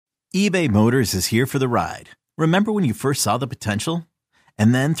eBay Motors is here for the ride. Remember when you first saw the potential?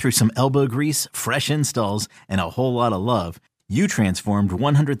 And then through some elbow grease, fresh installs, and a whole lot of love, you transformed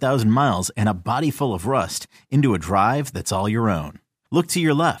 100,000 miles and a body full of rust into a drive that's all your own. Look to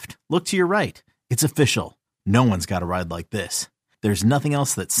your left. Look to your right. It's official. No one's got a ride like this. There's nothing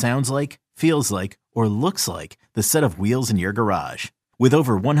else that sounds like, feels like, or looks like the set of wheels in your garage. With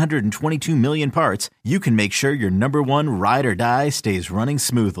over 122 million parts, you can make sure your number one ride or die stays running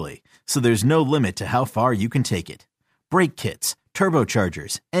smoothly. So there's no limit to how far you can take it. Brake kits,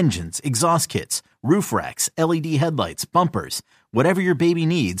 turbochargers, engines, exhaust kits, roof racks, LED headlights, bumpers, whatever your baby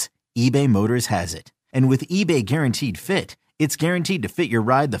needs, eBay Motors has it. And with eBay Guaranteed Fit, it's guaranteed to fit your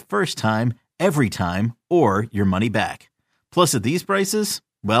ride the first time, every time, or your money back. Plus at these prices,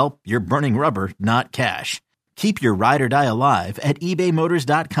 well, you're burning rubber, not cash. Keep your ride or die alive at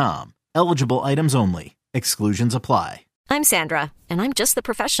ebaymotors.com. Eligible items only. Exclusions apply. I'm Sandra, and I'm just the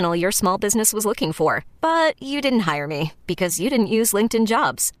professional your small business was looking for. But you didn't hire me because you didn't use LinkedIn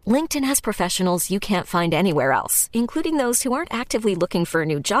Jobs. LinkedIn has professionals you can't find anywhere else, including those who aren't actively looking for a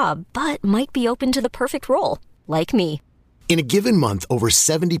new job, but might be open to the perfect role, like me. In a given month, over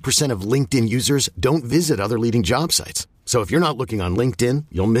 70% of LinkedIn users don't visit other leading job sites. So if you're not looking on LinkedIn,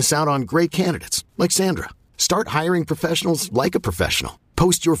 you'll miss out on great candidates like Sandra. Start hiring professionals like a professional.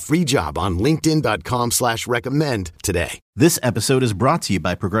 Post your free job on linkedin.com/recommend today. This episode is brought to you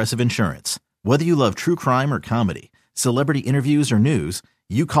by Progressive Insurance. Whether you love true crime or comedy, celebrity interviews or news,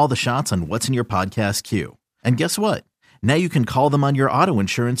 you call the shots on what's in your podcast queue. And guess what? Now you can call them on your auto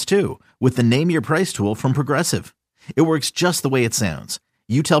insurance too with the Name Your Price tool from Progressive. It works just the way it sounds.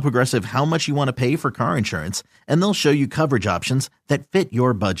 You tell Progressive how much you want to pay for car insurance, and they'll show you coverage options that fit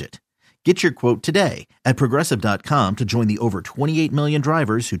your budget. Get your quote today at Progressive.com to join the over 28 million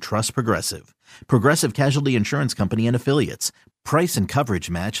drivers who trust Progressive. Progressive Casualty Insurance Company and Affiliates. Price and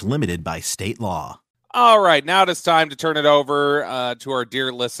coverage match limited by state law. All right, now it is time to turn it over to our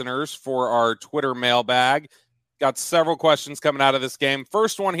dear listeners for our Twitter mailbag. Got several questions coming out of this game.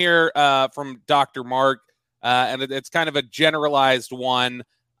 First one here from Dr. Mark, and it's kind of a generalized one.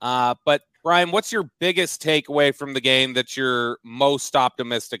 But Brian, what's your biggest takeaway from the game that you're most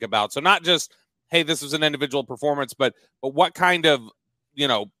optimistic about? So not just, hey, this was an individual performance, but what kind of,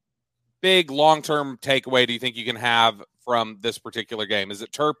 big long-term takeaway do you think you can have from this particular game? Is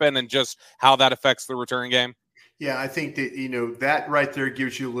it Turpin and just how that affects the return game? Yeah, I think that, that right there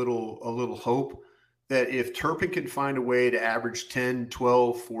gives you a little hope that if Turpin can find a way to average 10,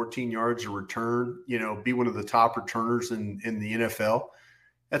 12, 14 yards a return, be one of the top returners in the NFL,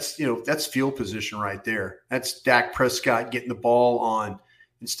 that's field position right there. That's Dak Prescott getting the ball on,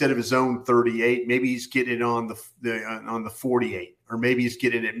 instead of his own 38, maybe he's getting it on the 48, or maybe he's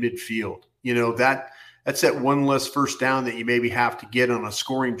getting it midfield. That's that one less first down that you maybe have to get on a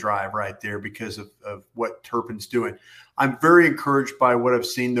scoring drive right there because of what Turpin's doing. I'm very encouraged by what I've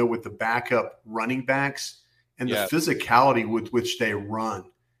seen, though, with the backup running backs and the physicality with which they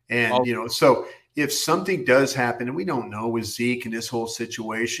run. And, so if something does happen, and we don't know with Zeke and this whole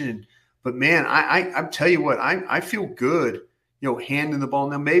situation, but man, I tell you what, I feel good, handing the ball.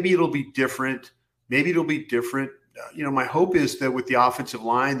 Now, maybe it'll be different. My hope is that with the offensive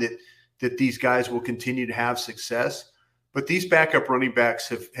line that these guys will continue to have success. But these backup running backs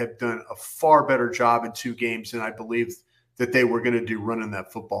have done a far better job in 2 games than I believe that they were going to do running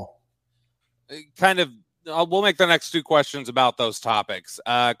that football. We'll make the next 2 questions about those topics.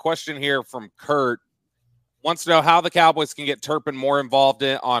 Question here from Kurt. Wants to know how the Cowboys can get Turpin more involved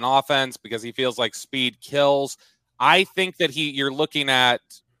on offense because he feels like speed kills. I think that you're looking at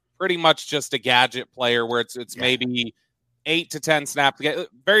pretty much just a gadget player where it's maybe 8 to 10 snaps.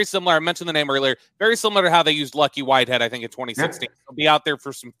 Very similar. I mentioned the name earlier. Very similar to how they used Lucky Whitehead, I think, in 2016. He'll be out there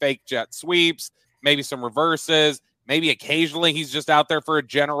for some fake jet sweeps, maybe some reverses. Maybe occasionally he's just out there for a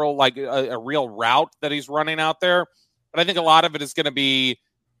general, like a real route that he's running out there. But I think a lot of it is going to be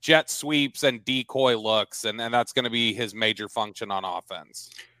jet sweeps and decoy looks, and that's going to be his major function on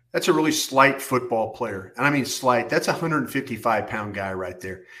offense. That's a really slight football player. And I mean slight. That's a 155-pound guy right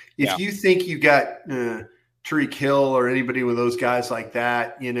there. If you think you got Tyreek Hill or anybody with those guys like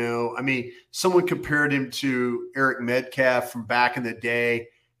that, someone compared him to Eric Metcalf from back in the day.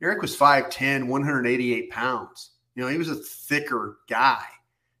 Eric was 5'10", 188 pounds. He was a thicker guy.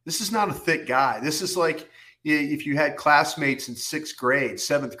 This is not a thick guy. This is like if you had classmates in 6th grade,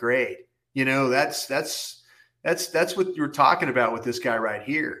 7th grade. That's what you're talking about with this guy right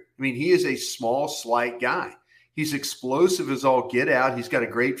here. I mean, he is a small, slight guy. He's explosive as all get out. He's got a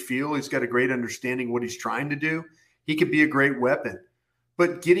great feel. He's got a great understanding of what he's trying to do. He could be a great weapon.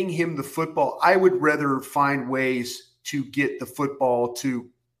 But getting him the football, I would rather find ways to get the football to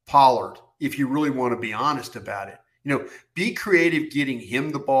Pollard, if you really want to be honest about it. Be creative getting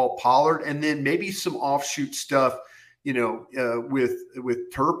him the ball, Pollard, and then maybe some offshoot stuff,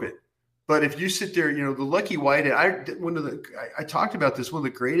 with Turpin. But if you sit there, the Lucky Whitehead, I talked about this, one of the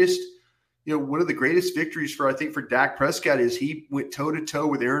greatest victories for Dak Prescott is he went toe-to-toe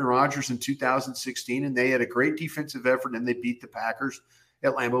with Aaron Rodgers in 2016, and they had a great defensive effort, and they beat the Packers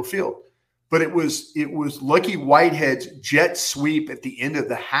at Lambeau Field. But it was Lucky Whitehead's jet sweep at the end of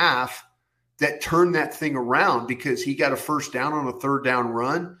the half that turned that thing around, because he got a first down on a third down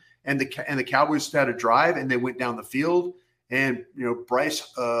run, and the Cowboys had a drive, and they went down the field, and Bryce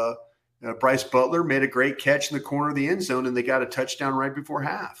Butler made a great catch in the corner of the end zone, and they got a touchdown right before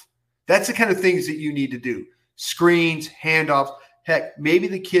half. That's the kind of things that you need to do. Screens, handoffs. Heck, maybe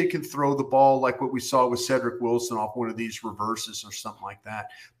the kid can throw the ball like what we saw with Cedric Wilson off one of these reverses or something like that.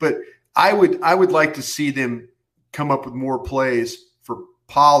 But I would like to see them come up with more plays for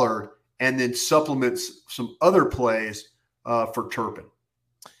Pollard and then supplement some other plays for Turpin.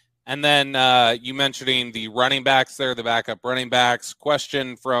 And then you mentioning the running backs there, the backup running backs.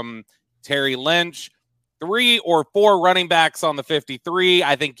 Question from Terry Lynch. 3 or 4 running backs on the 53.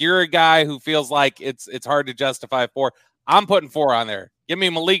 I think you're a guy who feels like it's hard to justify 4. I'm putting 4 on there. Give me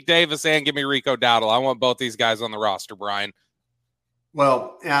Malik Davis and give me Rico Dowdle. I want both these guys on the roster, Brian.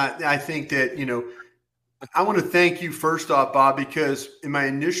 Well, I think that, I want to thank you first off, Bob, because in my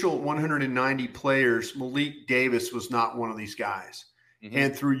initial 190 players, Malik Davis was not one of these guys. Mm-hmm.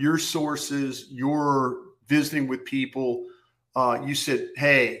 And through your sources, your visiting with people, you said,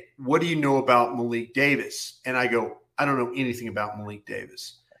 hey, what do you know about Malik Davis? And I go, I don't know anything about Malik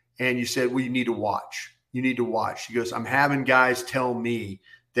Davis. And you said, well, you need to watch. You need to watch. He goes, I'm having guys tell me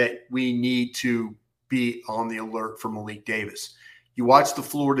that we need to be on the alert for Malik Davis. You watch the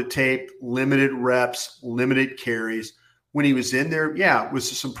Florida tape, limited reps, limited carries. When he was in there, it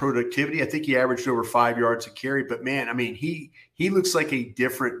was some productivity. I think he averaged over 5 yards a carry. But, man, I mean, he looks like a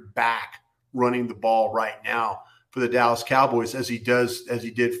different back running the ball right now for the Dallas Cowboys as he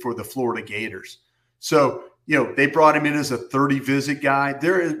did for the Florida Gators. So, they brought him in as a 30-visit guy.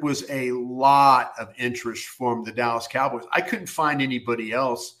 There was a lot of interest from the Dallas Cowboys. I couldn't find anybody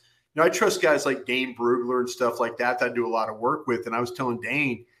else. I trust guys like Dane Brugler and stuff like that I do a lot of work with. And I was telling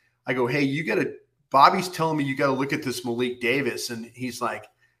Dane, I go, hey, Bobby's telling me you got to look at this Malik Davis. And he's like,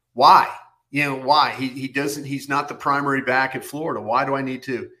 why? Why? He's not the primary back at Florida. Why do I need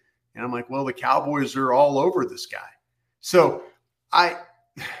to? And I'm like, well, the Cowboys are all over this guy. So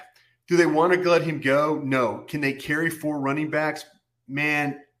do they want to let him go? No. Can they carry 4 running backs?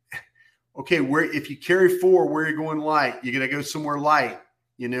 Man, okay, if you carry 4, where are you going light? You're going to go somewhere light.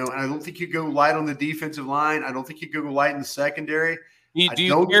 And I don't think you go light on the defensive line. I don't think you go light in the secondary. Do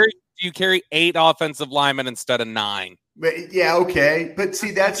you carry 8 offensive linemen instead of 9? But, yeah, okay. But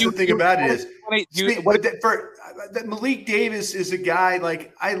see, that's the thing about it is that Malik Davis is a guy,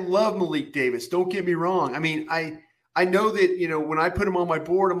 like, I love Malik Davis. Don't get me wrong. I mean, I know that, when I put him on my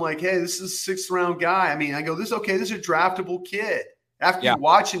board, I'm like, hey, this is a 6th round guy. I mean, I go, this is a draftable kid. After you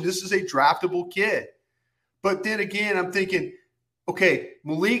watch him, this is a draftable kid. But then again, I'm thinking, okay,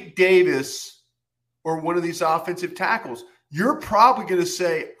 Malik Davis or one of these offensive tackles, you're probably going to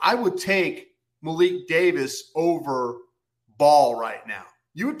say, I would take Malik Davis over Ball right now.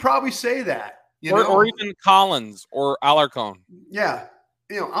 You would probably say that. Or even Collins or Alarcon. Yeah.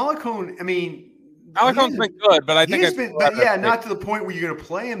 Alarcon, I mean. Alarcon's been good, but I think not to the point where you're going to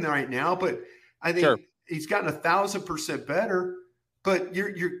play him right now, but I think he's gotten 1,000% better. But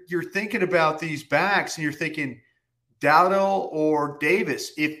you're thinking about these backs and you're thinking, Dowdle or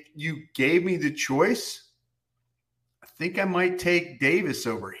Davis. If you gave me the choice, I think I might take Davis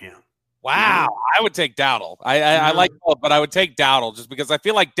over him. Wow. I would take Dowdle. I like both, but I would take Dowdle just because I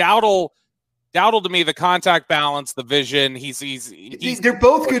feel like Dowdle to me, the contact balance, the vision, they're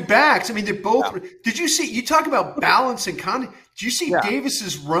both good backs. I mean, they're both. Yeah. Did you see, you talk about balance and contact. Did you see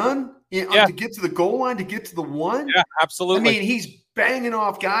Davis's run to get to the goal line, to get to the 1? Yeah, absolutely. I mean, he's banging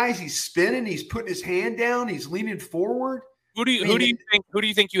off guys. He's spinning. He's putting his hand down. He's leaning forward. Who do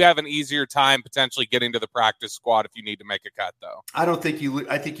you think you have an easier time potentially getting to the practice squad if you need to make a cut, though? I don't think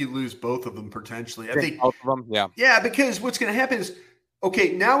I think you lose both of them potentially. I think both of them. Yeah. Yeah, because what's going to happen is,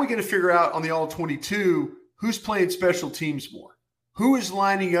 okay, now we're going to figure out on the all-22 who's playing special teams more. Who is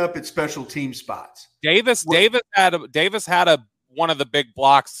lining up at special team spots? Davis had one of the big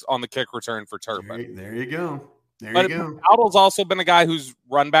blocks on the kick return for Turpin. There you go. But Dowdle's also been a guy who's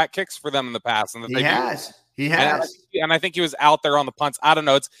run back kicks for them in the past. And He has. And I think he was out there on the punts. I don't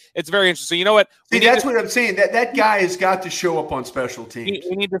know. It's very interesting. You know what? That's what I'm saying. That guy has got to show up on special teams.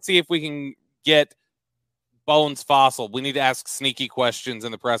 We need to see if we can get Bones Fossil. We need to ask sneaky questions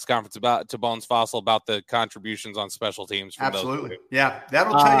in the press conference to Bones Fossil about the contributions on special teams. From Absolutely. Yeah,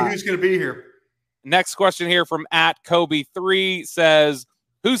 that'll tell you who's going to be here. Next question here from @Kobe3 says,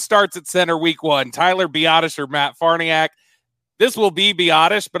 who starts at center week 1, Tyler Biadasz or Matt Farniak? This will be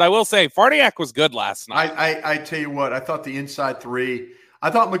Biadasz, but I will say Farniak was good last night. I tell you what, I thought the inside three,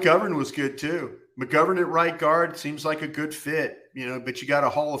 I thought McGovern was good too. McGovern at right guard seems like a good fit, but you got a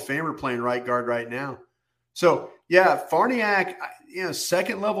Hall of Famer playing right guard right now. So, yeah, Farniak,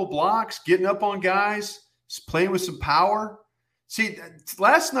 second level blocks, getting up on guys, playing with some power. See,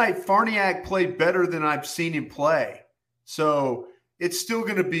 last night Farniak played better than I've seen him play. So it's still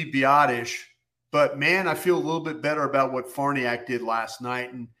going to be Biadasz. But, man, I feel a little bit better about what Farniak did last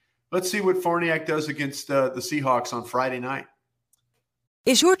night. And let's see what Farniak does against the Seahawks on Friday night.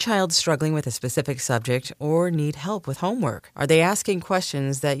 Is your child struggling with a specific subject or need help with homework? Are they asking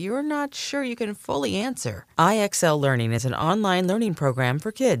questions that you're not sure you can fully answer? IXL Learning is an online learning program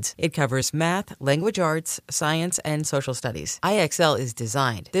for kids. It covers math, language arts, science, and social studies. IXL is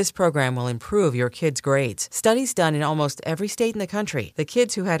designed. This program will improve your kids' grades. Studies done in almost every state in the country. The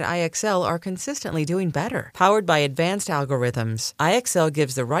kids who had IXL are consistently doing better. Powered by advanced algorithms, IXL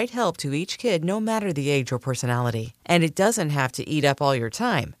gives the right help to each kid no matter the age or personality. And it doesn't have to eat up all your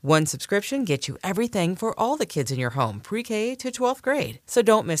time. One subscription gets you everything for all the kids in your home, pre-K to 12th grade. So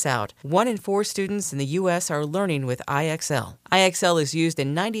don't miss out. 1 in 4 students in the U.S. are learning with IXL. IXL is used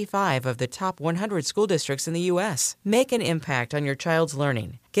in 95 of the top 100 school districts in the U.S. Make an impact on your child's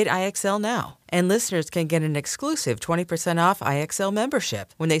learning. Get IXL now. And listeners can get an exclusive 20% off IXL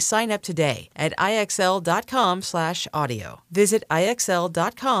membership when they sign up today at IXL.com/audio. Visit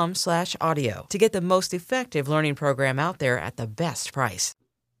IXL.com/audio to get the most effective learning program out there at the best price.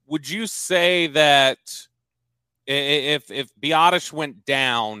 Would you say that if Biadasz went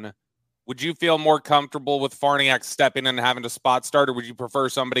down, would you feel more comfortable with Farniak stepping in and having to spot start, or would you prefer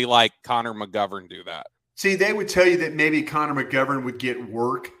somebody like Connor McGovern do that? See, they would tell you that maybe Connor McGovern would get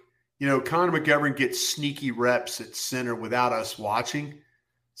work. Connor McGovern gets sneaky reps at center without us watching.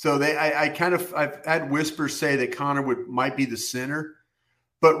 So I've had whispers say that Connor might be the center.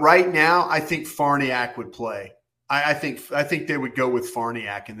 But right now, I think Farniak would play. I think they would go with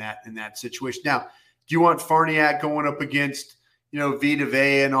Farniak in that situation. Now, do you want Farniak going up against, Vita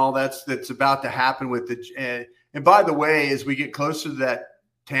Vea and all that's about to happen with the and by the way, as we get closer to that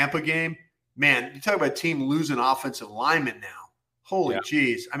Tampa game, man, you talk about a team losing offensive linemen now. Holy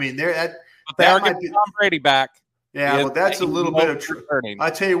jeez. I mean, they are getting Tom Brady back. Yeah, well, that's a little bit of I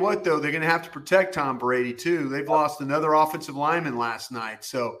tell you what, though, they're going to have to protect Tom Brady, too. They've lost another offensive lineman last night.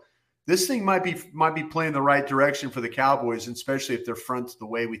 So this thing might be playing the right direction for the Cowboys, especially if their front's the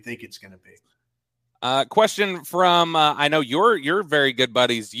way we think it's going to be. Question from, I know you're very good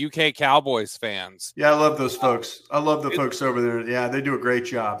buddies, UK Cowboys fans. Yeah, I love those folks. I love the folks over there. Yeah, they do a great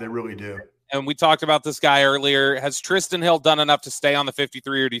job. They really do. And we talked about this guy earlier. Has Tristan Hill done enough to stay on the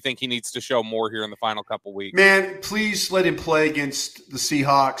 53, or do you think he needs to show more here in the final couple weeks? Man, please let him play against the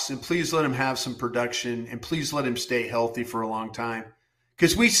Seahawks, and please let him have some production, and please let him stay healthy for a long time.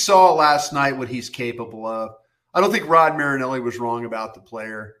 Because we saw last night what he's capable of. I don't think Rod Marinelli was wrong about the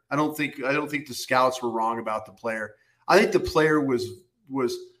player. I don't think the scouts were wrong about the player. I think the player was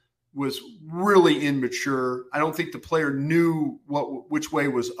really immature. I don't think the player knew which way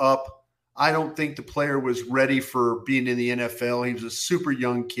was up. I don't think the player was ready for being in the NFL. He was a super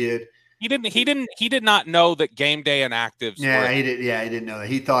young kid. He did not know that game day inactives. Yeah, he didn't know that.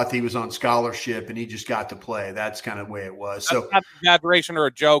 He thought he was on scholarship and he just got to play. That's kind of the way it was. That's not an exaggeration or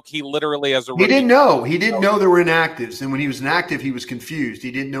a joke. He literally, as a rookie, he didn't know there were inactives, and when he was inactive, he was confused.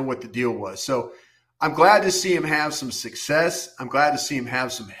 He didn't know what the deal was. So I'm glad to see him have some success. I'm glad to see him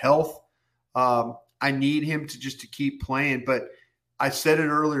have some health. I need him to keep playing, but I said it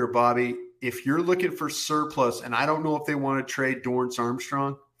earlier, Bobby, if you're looking for surplus, and I don't know if they want to trade Dorrance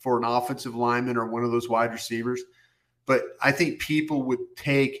Armstrong for an offensive lineman or one of those wide receivers, but I think people would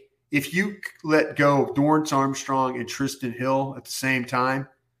take – if you let go of Dorrance Armstrong and Tristan Hill at the same time,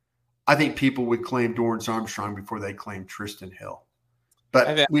 I think people would claim Dorrance Armstrong before they claim Tristan Hill.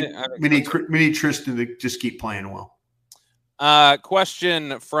 But we need Tristan to just keep playing well.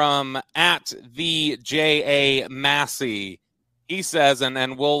 Question from @the Massey. He says,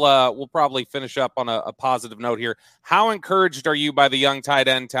 and we'll probably finish up on a positive note here. How encouraged are you by the young tight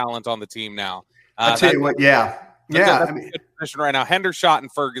end talent on the team now? I tell you what, yeah. That's a good position right now. Hendershot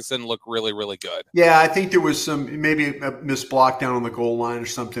and Ferguson look really, really good. Yeah, I think there was maybe a missed block down on the goal line or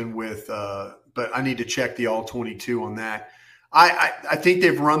something but I need to check the all 22 on that. I think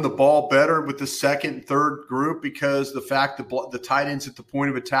they've run the ball better with the second and third group because the fact the tight ends at the point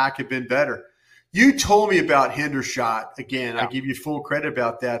of attack have been better. You told me about Hendershot. Again, I give you full credit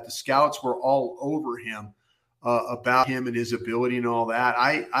about that. The scouts were all over him about him and his ability and all that.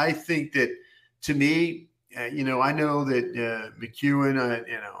 I think that, to me, I know that McEwen,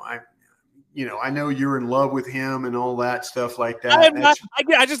 I know you're in love with him and all that stuff like that.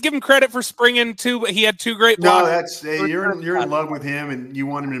 I just give him credit for springing two. He had two great blocks. No, you're in love with him and you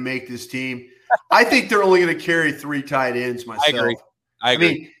want him to make this team. I think they're only going to carry 3 tight ends myself. I agree. I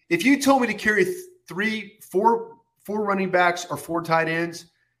mean, if you told me to carry four running backs or 4 tight ends,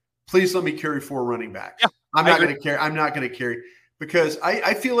 please let me carry 4 running backs. Yeah, I'm not going to carry because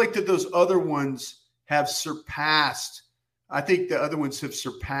I feel like that those other ones have surpassed. I think the other ones have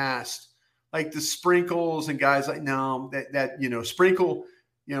surpassed, like the Sprinkles and guys like Sprinkle,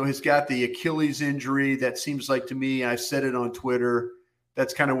 has got the Achilles injury. That seems like, to me, I've said it on Twitter,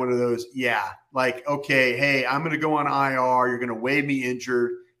 that's kind of one of those, okay, hey, I'm going to go on IR. You're going to waive me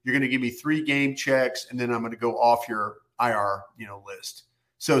injured. You're going to give me 3 game checks, and then I'm going to go off your IR, list.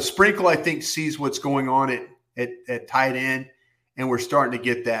 So Sprinkle, I think, sees what's going on at tight end, and we're starting to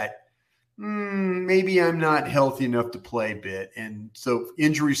get that. Maybe I'm not healthy enough to play bit, and so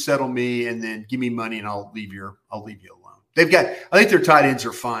injuries settle me, and then give me money, and I'll leave you alone. I think their tight ends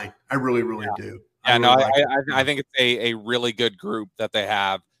are fine. I really, really do. I think it's a really good group that they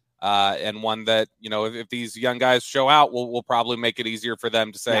have, and one that, if these young guys show out, we'll probably make it easier for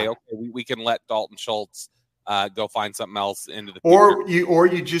them to say, okay, we can let Dalton Schultz go find something else into the future. Or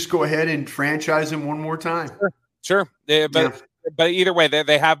you just go ahead and franchise him one more time. Sure. But either way,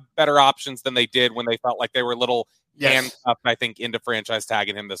 they have better options than they did when they felt like they were a little handcuffed, I think, into franchise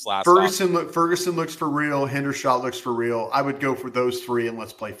tagging him this last Ferguson looks for real. Hendershot looks for real. I would go for those 3 and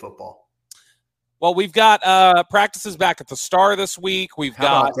let's play football. Well, we've got practices back at the Star this week. We've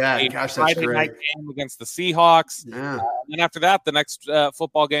got a Friday night game against the Seahawks. Yeah. And after that, the next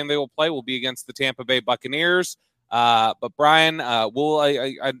football game they will play will be against the Tampa Bay Buccaneers. But Brian, I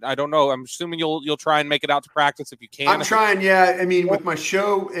don't know. I'm assuming you'll try and make it out to practice if you can. I'm trying. Yeah. I mean, with my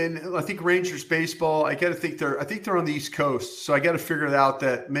show and I think Rangers baseball, I think they're on the East Coast. So I got to figure it out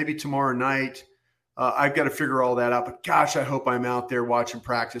that maybe tomorrow night, I've got to figure all that out. But gosh, I hope I'm out there watching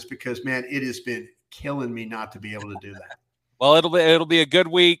practice because, man, it has been killing me not to be able to do that. Well, it'll be a good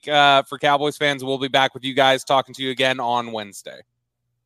week for Cowboys fans. We'll be back with you guys talking to you again on Wednesday.